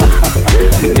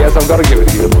Yes, I've got to give it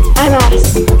to you. MS.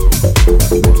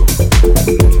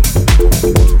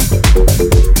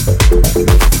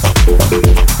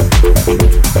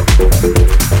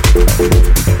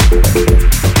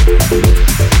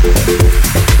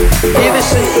 Give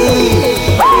us an E.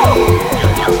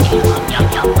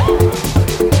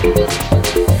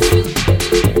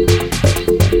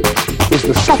 Is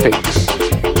the suffix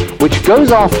which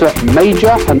goes after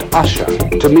major and usher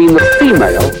to mean the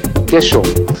female. Yes, Sean.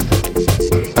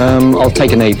 I'll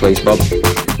take an E, please, Bob.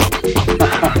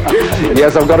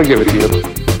 Yes, I've got to give it to you.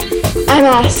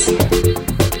 MS.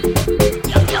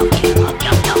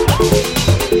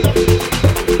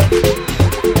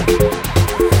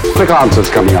 Quick answers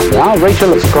coming up now.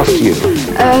 Rachel, it's across to you.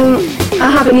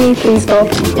 I have an E, please,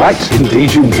 Bob. Right,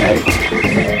 indeed you may.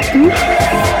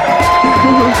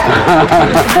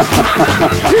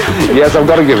 Yes, I've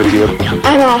got to give it to you.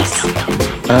 MS.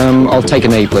 I'll take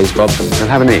an E, please, Bob. I'll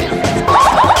have an E.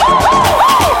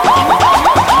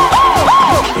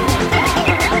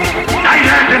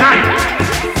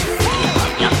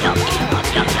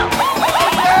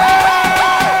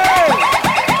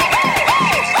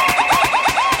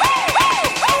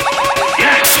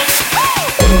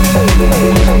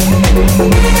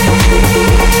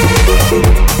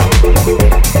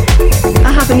 I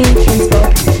have an E, please,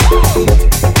 Bob.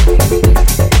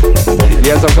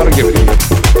 Yes, I've got to give it to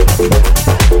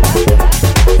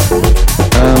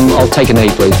I'll take an E,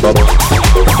 please, Bob.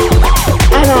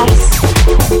 MS.